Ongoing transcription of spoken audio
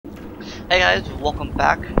Hey guys, welcome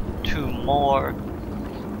back to more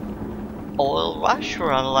Oil Rush.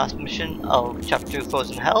 We're on the last mission of Chapter 2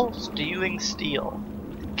 Frozen Hell, Stealing Steel.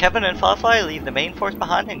 Kevin and Firefly leave the main force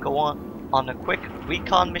behind and go on a quick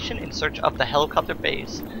recon mission in search of the helicopter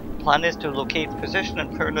base. The plan is to locate the position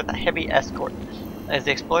and return with a heavy escort. As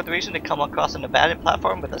they explore the region, they come across an abandoned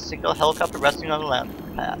platform with a single helicopter resting on the land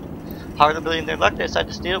pad. Hard to believe their luck, they decide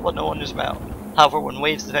to steal it while no one is around. However, when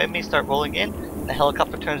waves of enemies start rolling in, and the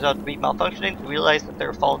helicopter turns out to be malfunctioning, they realize that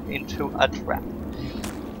they're falling into a trap.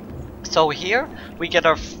 So here, we get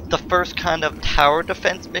the first kind of tower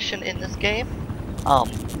defense mission in this game.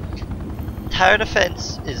 Tower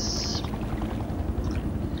defense is...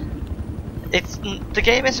 the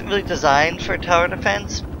game isn't really designed for tower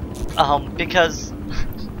defense, because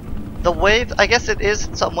the wave, I guess it is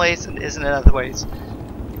in some ways and isn't in other ways.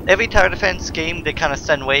 Every tower defense game, they kind of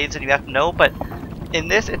send waves and you have to know, but in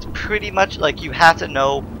this, it's pretty much like you have to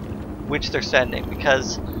know which they're sending,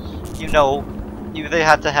 because you either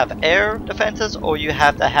have to have air defenses or you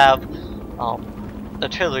have to have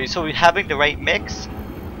artillery. So having the right mix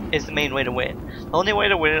is the main way to win. The only way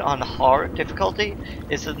to win it on hard difficulty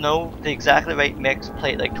is to know the exactly right mix,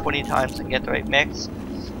 play it like 20 times and get the right mix.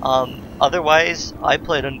 Otherwise, I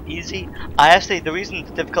played on easy. The reason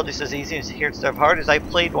the difficulty says easy is here instead of hard is I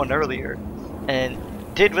played one earlier and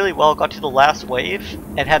did really well, got to the last wave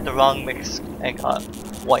and had the wrong mix and got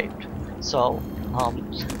wiped. So,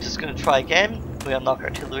 just gonna try again. We unlock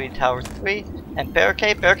artillery tower 3 and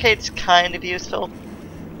barricade. Barricade's kind of useful,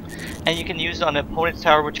 and you can use it on an opponent's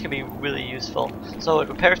tower, which can be really useful. So it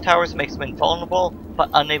repairs towers, makes them invulnerable, but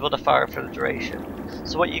unable to fire for the duration.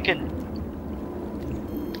 So what you can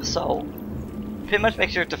pretty much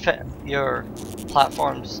makes your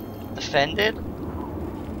platforms defended,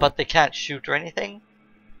 but they can't shoot or anything,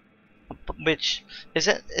 which it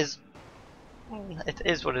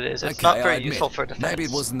is what it is. It's not very useful for defense. Maybe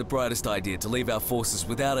it wasn't the brightest idea to leave our forces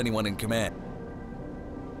without anyone in command.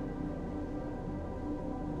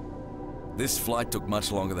 This flight took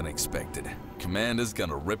much longer than expected. Commander's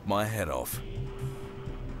gonna rip my head off.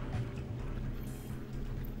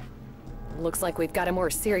 Looks like we've got a more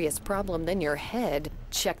serious problem than your head.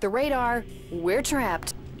 Check the radar. We're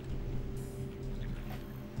trapped.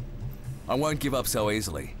 I won't give up so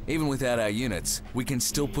easily. Even without our units, we can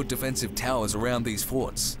still put defensive towers around these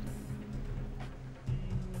forts.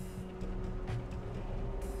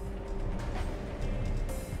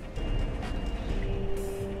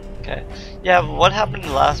 Okay. Yeah, what happened in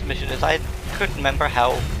the last mission is I couldn't remember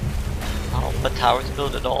how the towers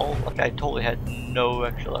built at all. Like, I totally had no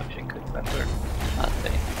recollection, couldn't remember that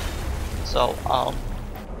thing. So,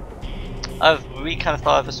 I've kind of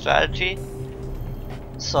thought of a strategy.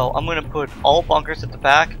 So I'm gonna put all bunkers at the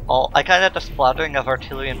back. I kind of have the splattering of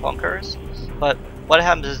artillery and bunkers, but what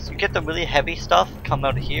happens is you get the really heavy stuff come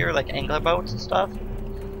out of here, like angler boats and stuff,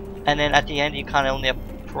 and then at the end you kind of only have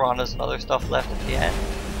piranhas and other stuff left at the end.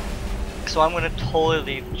 So I'm gonna totally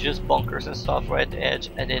leave just bunkers and stuff right at the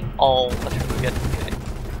edge, and then all artillery at the beginning.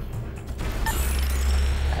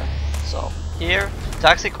 So here, it's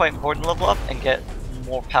actually quite important to level up and get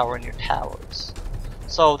more power in your towers.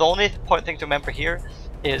 So the only important thing to remember here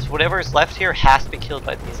is whatever is left here has to be killed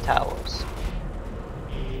by these towers.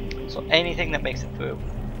 So anything that makes it through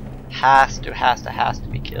has to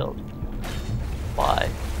be killed by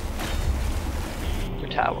your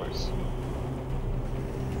towers.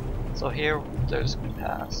 So here, they're just gonna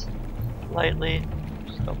pass lightly,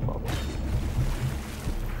 just no problem.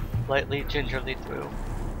 Lightly, gingerly through.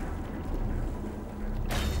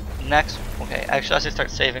 Next, okay, actually as I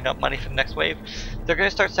start saving up money for the next wave, they're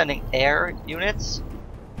gonna start sending air units.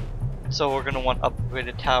 So we're gonna want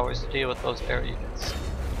upgraded towers to deal with those air units.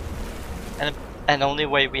 And the only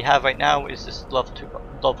way we have right now is just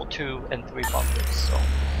level 2 and 3 bunkers. So.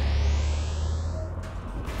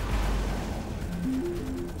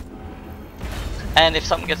 And if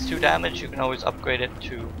something gets too damaged, you can always upgrade it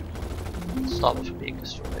to stop it from being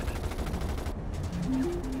destroyed.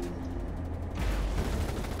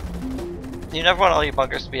 You never want all your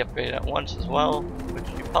bunkers to be upgraded at once as well, which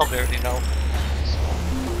you probably already know.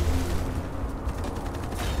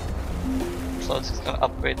 So it's just gonna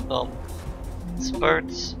upgrade the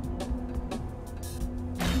spurts.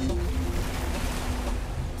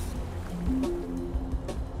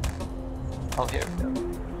 Oh, here we go.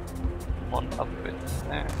 One upgrade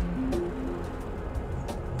there.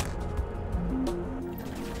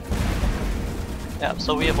 Yeah,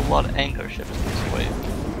 so we have a lot of anchor ships this wave.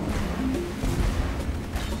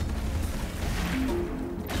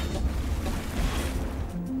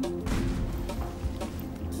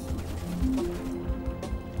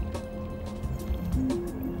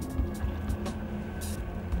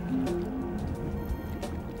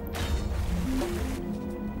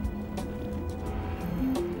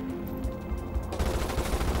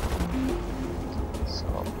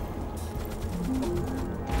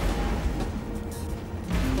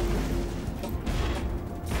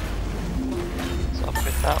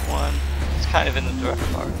 kind of in the direct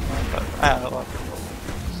fire, but I don't know.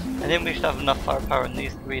 I think we should have enough firepower in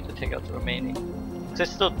these 3 to take out the remaining. Because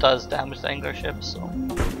it still does damage the angler ships, so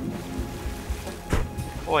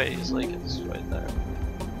quite easily get destroyed there.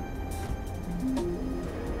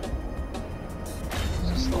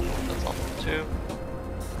 Just still move that's level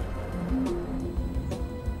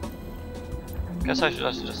 2. Guess I should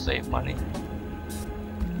also just save money.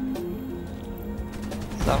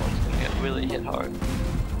 So that one's gonna get really hit hard.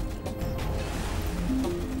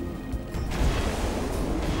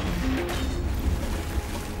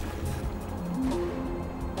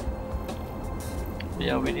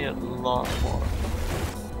 Yeah, we need a lot more.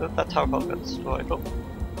 If that tower probably got destroyed. Oh.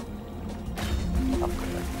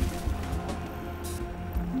 Upgrade.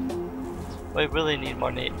 We really need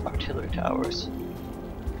more artillery towers.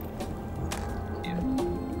 Here.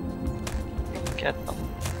 Get them.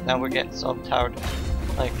 Now we're getting some tower,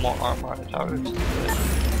 like more armor on the towers.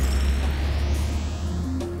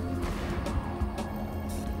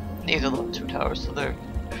 Need a level 2 towers so they're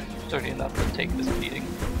sturdy enough to take this beating.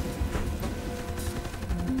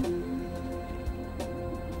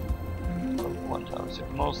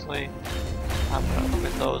 Mostly, I'm gonna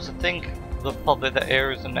upgrade those. I think probably the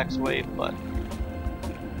air is the next wave, but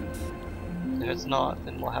if it's not,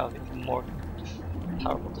 then we'll have even more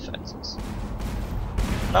powerful defenses.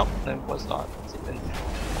 Nope, it was not. It's even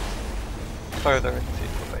further in the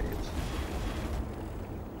future wave.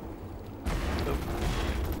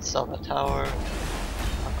 Oop. Sell that tower.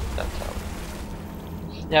 That tower.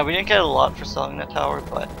 Yeah, we didn't get a lot for selling that tower,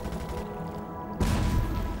 but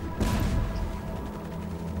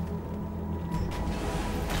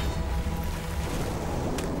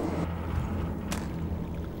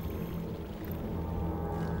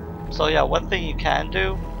so yeah, one thing you can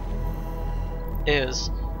do is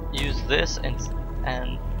use this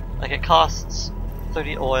and like it costs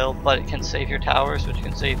 30 oil, but it can save your towers, which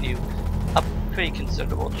can save you a pretty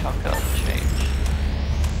considerable chunk of change.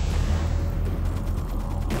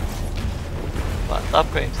 But the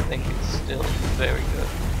upgrades thing is still very good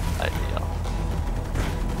idea.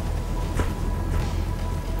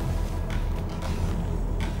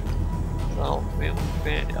 So we'll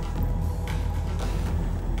yeah.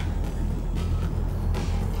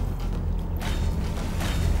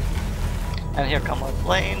 And here come our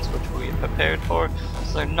planes, which we have prepared for,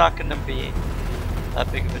 so they're not going to be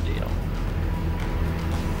that big of a deal.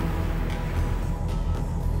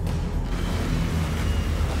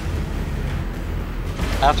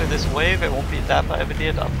 After this wave, it won't be that bad of a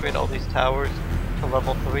deal to upgrade all these towers to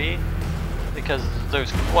level 3, because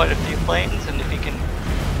there's quite a few planes, and if you can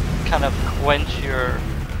kind of quench your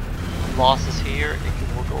losses here,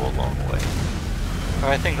 it will go a long way. Or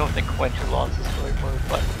I think I don't think quench your losses is the right word,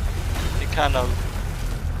 but kind of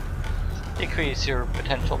decrease your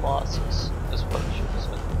potential losses is what it should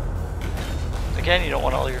say. Again, you don't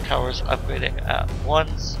want all your towers upgrading at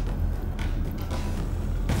once.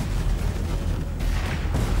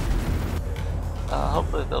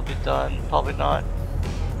 Hopefully they'll be done, probably not,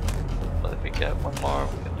 but if we get one more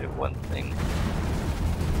we can do one thing.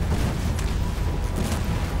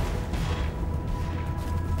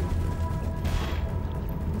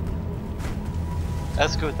 I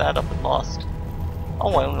screwed that up and lost.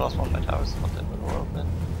 Oh, I only lost one of my towers. Not the end of the world then.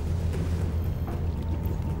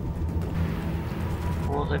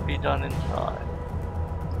 Will it be done in time?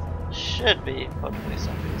 Should be, about 20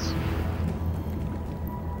 seconds.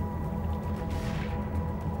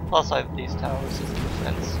 Plus I have these towers as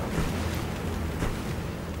defense.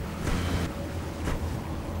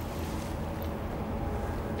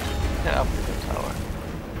 Can upgrade the tower.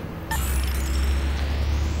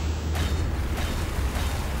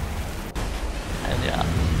 And yeah,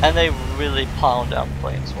 and they really pound down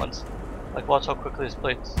planes once. Like watch how quickly this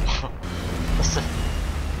plane's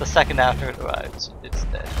the second after it arrives, it's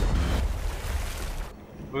dead.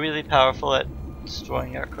 Really powerful at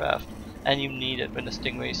destroying aircraft, and you need it when the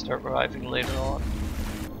Stingrays start arriving later on.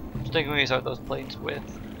 Stingrays are those planes with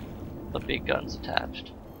the big guns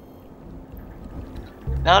attached.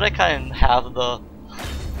 Now that I kind of have the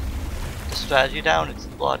strategy down, it's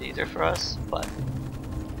a lot easier for us, but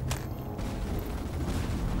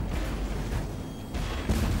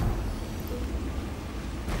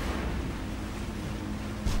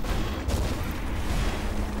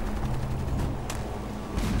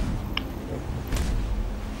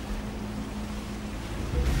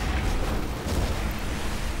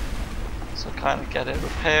so kind of get it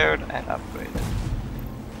repaired and upgraded.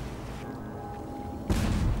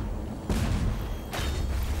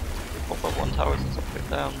 Both of one towers is upgrade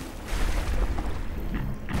down.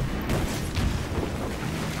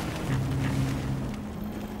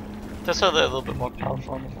 Just so they're a little bit more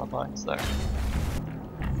powerful on the front lines there.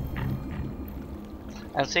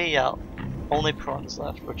 And see, yeah, only prawns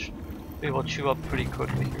left, which we will chew up pretty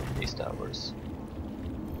quickly here with these towers.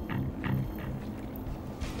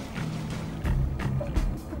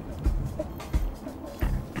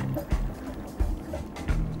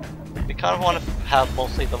 We kind of want to have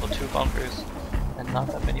mostly level 2 bunkers and not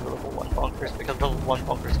that many level 1 bunkers, because level 1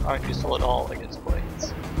 bunkers aren't useful at all against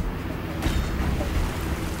blades.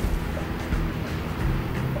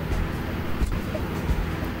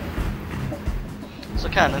 So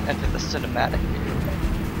kind of enter the cinematic view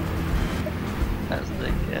as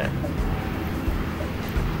they get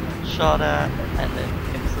shot at, and then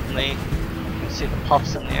instantly you can see the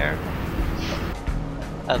puffs in the air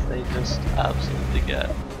as they just absolutely get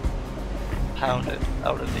pounded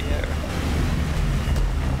out of the air.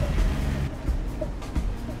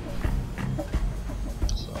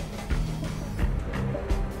 So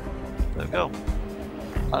there we go.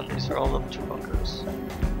 And these are all level 2 bunkers.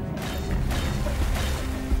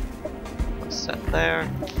 Set there.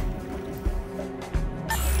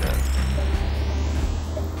 Good.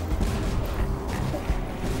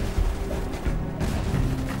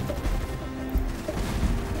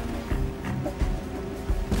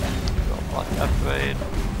 Go block upgrade.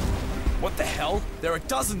 What the hell? There are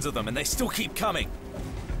dozens of them and they still keep coming.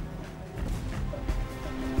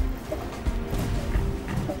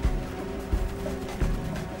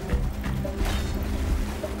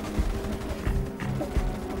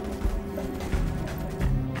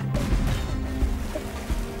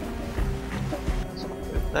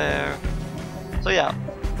 There. So yeah,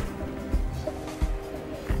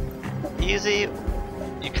 easy.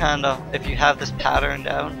 You kind of, if you have this pattern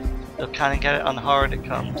down, you'll kind of get it. On hard, it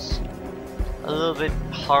comes a little bit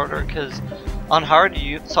harder, because on hard,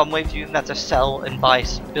 some ways you have to sell and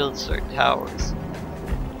build certain towers.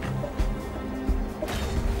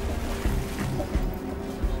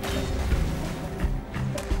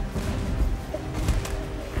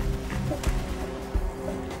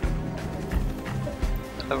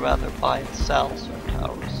 Or rather buy and sell certain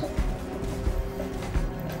towers.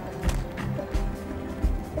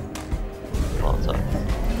 What's up?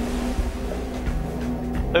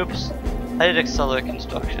 Oops, I did accelerate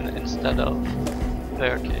construction instead of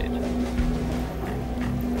barricade.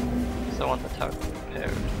 So I want the tower to be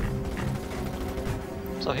repaired.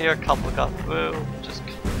 So here a couple got through, just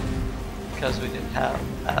because we didn't have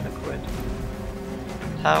adequate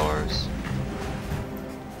towers.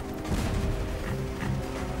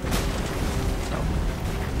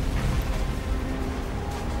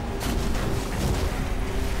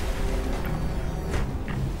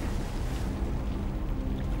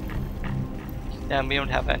 Yeah, we don't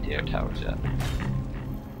have anti-air towers yet.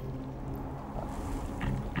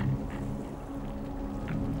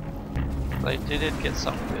 But I did get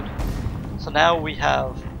some good. So now we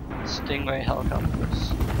have Stingray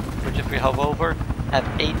helicopters, which if we hover over, have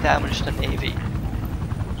 8 damage to Navy,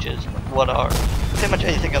 which is what are pretty much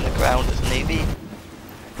anything on the ground is Navy.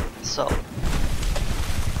 So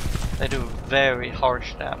they do very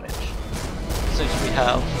harsh damage. Since we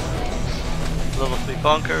have level 3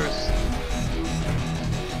 bunkers,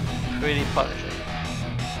 pretty punishing.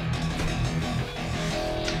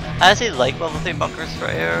 I actually like level 3 bunkers for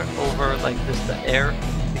air over like just the air,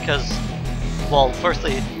 because, well,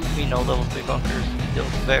 firstly, we know level 3 bunkers deal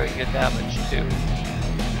very good damage to,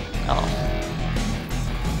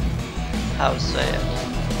 how to say it,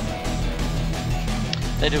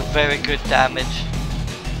 they do very good damage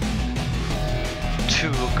to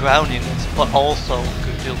ground units, but also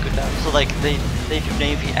deal good damage. So like they do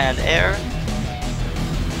Navy and air,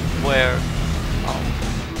 where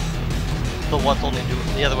the other ones only do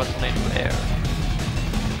air.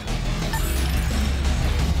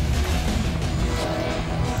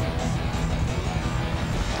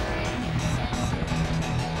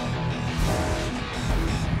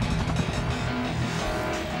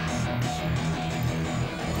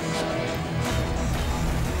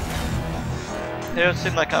 Here it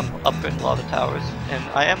seems like I'm upgrading a lot of towers, and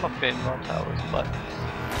I am upgrading a lot of towers, but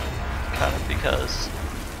kind of because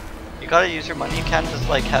you gotta use your money. You can't just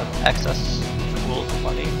like have excess pools of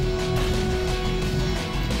money.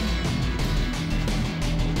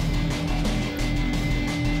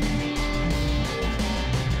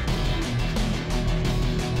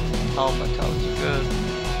 All my towers are good.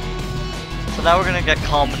 So now we're gonna get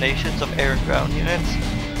combinations of air and ground units,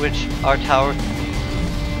 which our tower,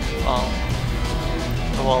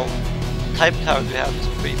 well, type of towers we have is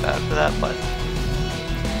pretty bad for that, but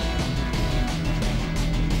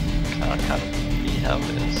kind of be how it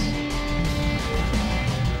is.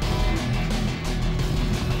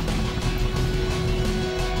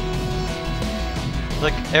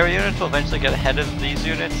 Like, air units will eventually get ahead of these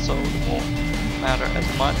units, so it won't matter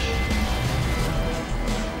as much.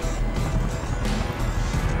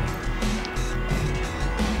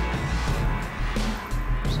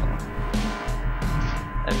 So,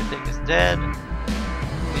 everything is dead.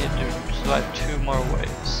 We need to survive 2 more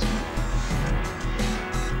waves.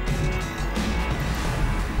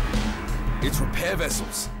 It's repair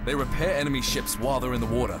vessels. They repair enemy ships while they're in the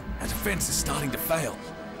water. Our defense is starting to fail.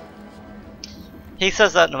 He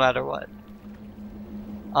says that no matter what.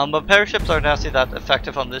 But paraships aren't actually that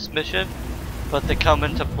effective on this mission, but they come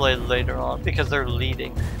into play later on because they're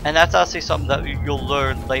leading. And that's actually something that you'll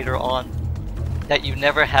learn later on, that you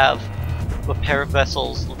never have repair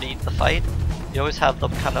vessels lead the fight. You always have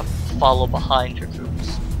them kind of follow behind your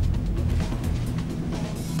troops.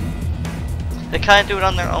 They kind of do it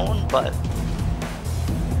on their own, but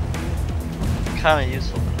kind of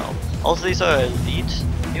useful to know. Also, these are elite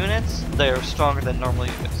units. They are stronger than normal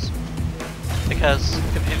units because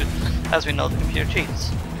computer, as we know, the computer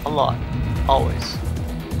cheats a lot, always.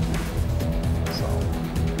 So,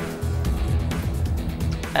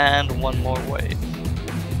 and 1 more wave.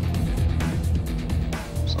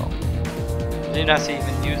 So, didn't actually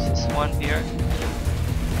even use this one here.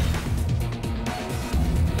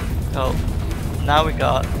 Oh, now we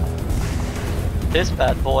got this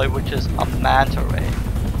bad boy, which is a manta ray.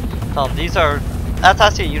 That's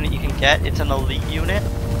actually a unit you can get. It's an elite unit,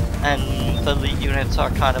 and the elite units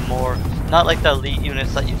are kind of more, not like the elite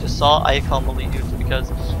units that you just saw. I call them elite units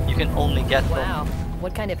because you can only get them. Wow,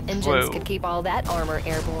 what kind of engines could keep all that armor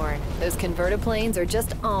airborne? Those converted planes are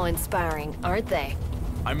just awe-inspiring, aren't they?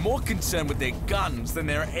 I'm more concerned with their guns than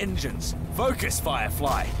their engines. Focus,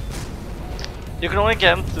 Firefly. You can only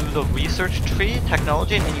get them through the research tree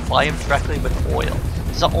technology, and then you buy them directly with oil.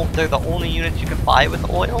 So they're the only units you can buy with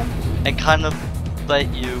oil, and kind of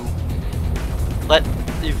let you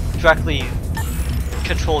directly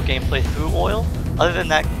control gameplay through oil. Other than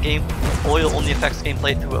that, oil only affects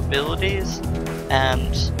gameplay through abilities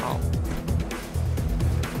and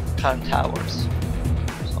kind of towers.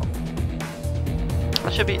 So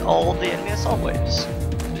that should be all the enemy assault waves.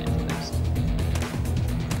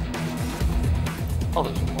 Oh,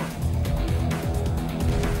 there's one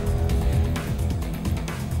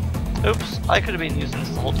more. Oops, I could have been using this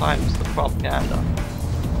the whole time as the propaganda.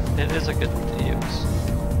 It is a good thing to use.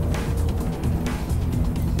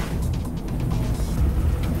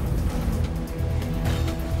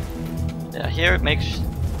 Yeah, here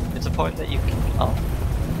it's important that you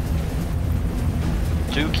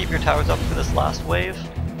do keep your towers up for this last wave.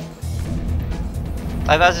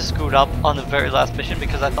 I've actually screwed up on the very last mission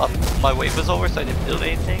because I thought my wave was over, so I didn't build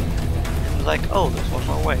anything. It was like, oh, there's 1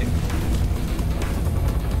 more wave.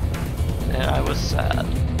 And I was sad.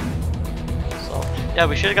 So, yeah,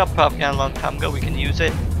 we should have got propaganda a long time ago. We can use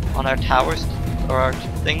it on our towers or our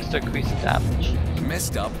things to increase the damage.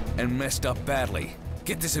 Messed up and messed up badly.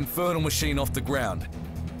 Get this infernal machine off the ground.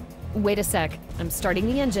 Wait a sec, I'm starting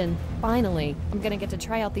the engine. Finally, I'm gonna get to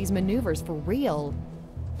try out these maneuvers for real.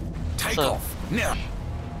 Take off, now!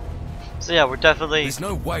 So yeah, we're definitely... There's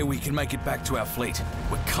no way we can make it back to our fleet.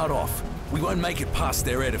 We're cut off. We won't make it past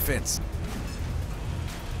their air defense.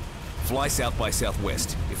 Fly south by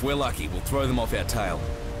southwest. If we're lucky, we'll throw them off our tail.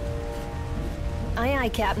 Aye aye,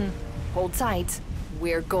 Captain. Hold tight.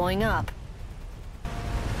 We're going up.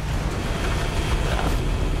 Yeah.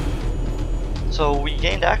 So we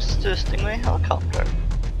gained access to a Stingray helicopter.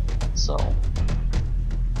 So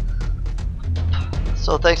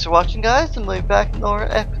thanks for watching, guys, and we'll be back in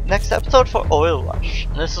our next episode for Oil Rush.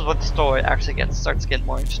 And this is when the story actually starts getting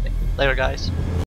more interesting. Later, guys.